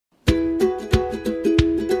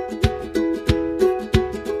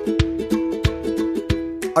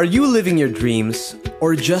Are you living your dreams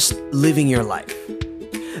or just living your life?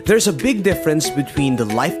 There's a big difference between the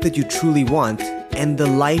life that you truly want and the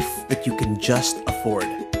life that you can just afford.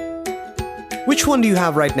 Which one do you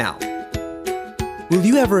have right now? Will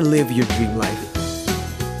you ever live your dream life?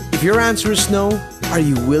 If your answer is no, are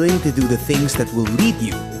you willing to do the things that will lead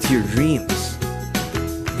you to your dreams?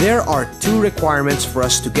 There are two requirements for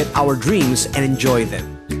us to get our dreams and enjoy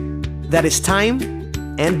them. That is time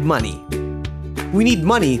and money. We need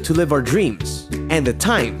money to live our dreams and the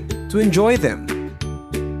time to enjoy them.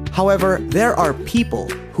 However, there are people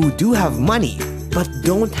who do have money but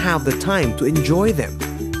don't have the time to enjoy them.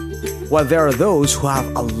 While there are those who have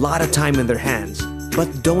a lot of time in their hands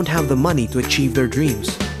but don't have the money to achieve their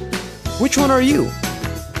dreams. Which one are you?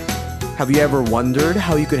 Have you ever wondered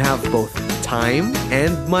how you could have both time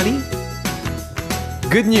and money?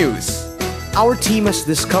 Good news! Our team has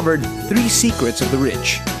discovered 3 secrets of the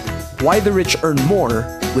rich. Why the rich earn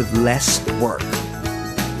more with less work.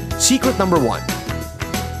 Secret number 1.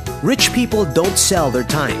 Rich people don't sell their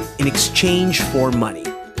time in exchange for money.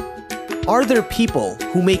 Are there people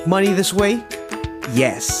who make money this way?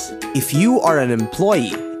 Yes. If you are an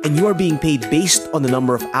employee and you are being paid based on the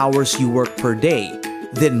number of hours you work per day,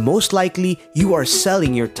 then most likely you are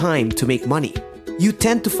selling your time to make money. You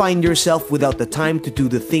tend to find yourself without the time to do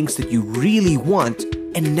the things that you really want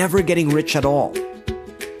and never getting rich at all.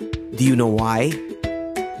 Do you know why?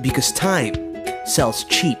 Because time sells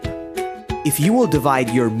cheap. If you will divide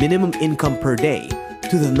your minimum income per day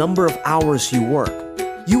to the number of hours you work,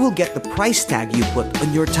 you will get the price tag you put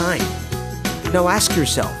on your time. Now ask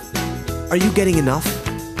yourself, are you getting enough?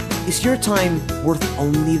 Is your time worth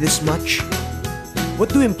only this much? What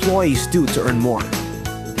do employees do to earn more?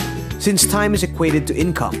 Since time is equated to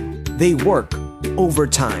income, they work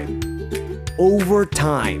overtime.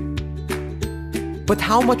 Overtime. But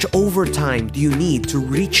how much overtime do you need to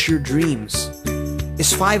reach your dreams?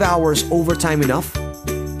 Is 5 hours overtime enough?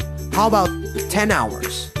 How about 10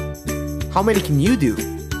 hours? How many can you do?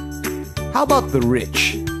 How about the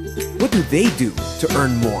rich? What do they do to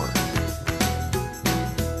earn more?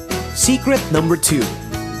 Secret number 2.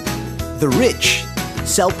 The rich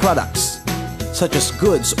sell products, such as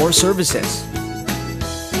goods or services.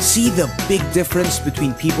 See the big difference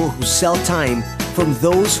between people who sell time from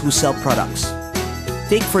those who sell products.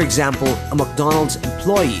 Take for example a McDonald's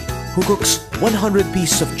employee who cooks 100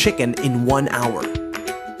 pieces of chicken in 1 hour.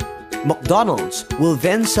 McDonald's will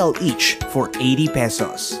then sell each for 80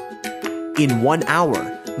 pesos. In 1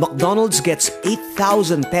 hour, McDonald's gets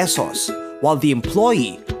 8,000 pesos while the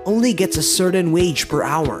employee only gets a certain wage per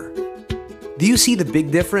hour. Do you see the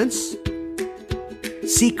big difference?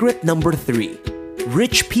 Secret number 3.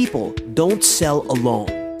 Rich people don't sell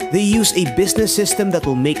alone. They use a business system that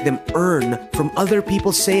will make them earn from other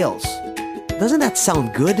people's sales. Doesn't that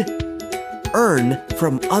sound good? Earn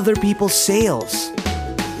from other people's sales.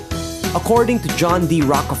 According to John D.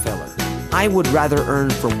 Rockefeller, I would rather earn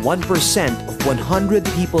from 1% of 100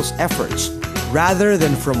 people's efforts rather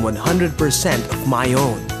than from 100% of my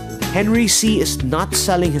own. Henry C. is not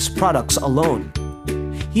selling his products alone.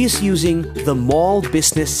 He is using the mall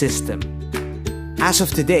business system. As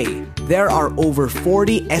of today, there are over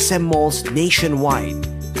 40 SM malls nationwide,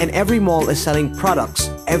 and every mall is selling products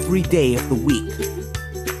every day of the week.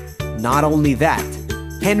 Not only that,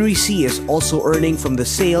 Henry C. is also earning from the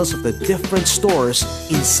sales of the different stores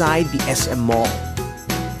inside the SM mall.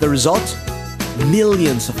 The result?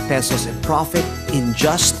 Millions of pesos in profit in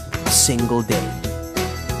just a single day.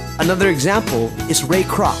 Another example is Ray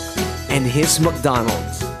Kroc and his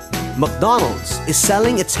McDonald's. McDonald's is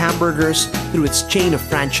selling its hamburgers through its chain of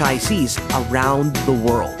franchisees around the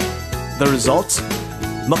world. The result?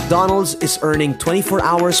 McDonald's is earning 24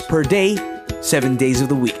 hours per day, 7 days of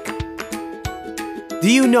the week. Do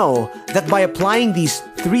you know that by applying these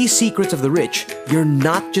 3 secrets of the rich, you're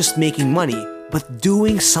not just making money, but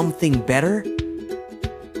doing something better?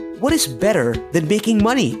 What is better than making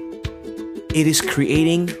money? It is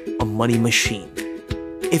creating a money machine.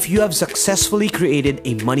 If you have successfully created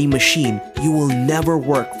a money machine, you will never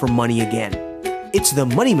work for money again. It's the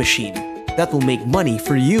money machine that will make money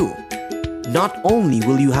for you. Not only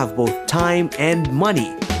will you have both time and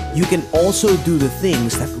money, you can also do the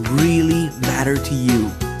things that really matter to you.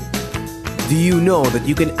 Do you know that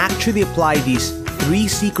you can actually apply these 3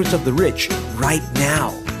 secrets of the rich right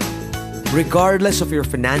now? Regardless of your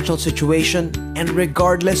financial situation and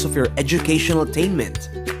regardless of your educational attainment.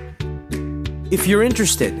 If you're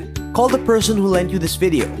interested, call the person who lent you this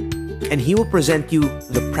video and he will present you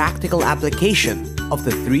the practical application of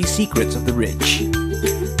the 3 secrets of the rich.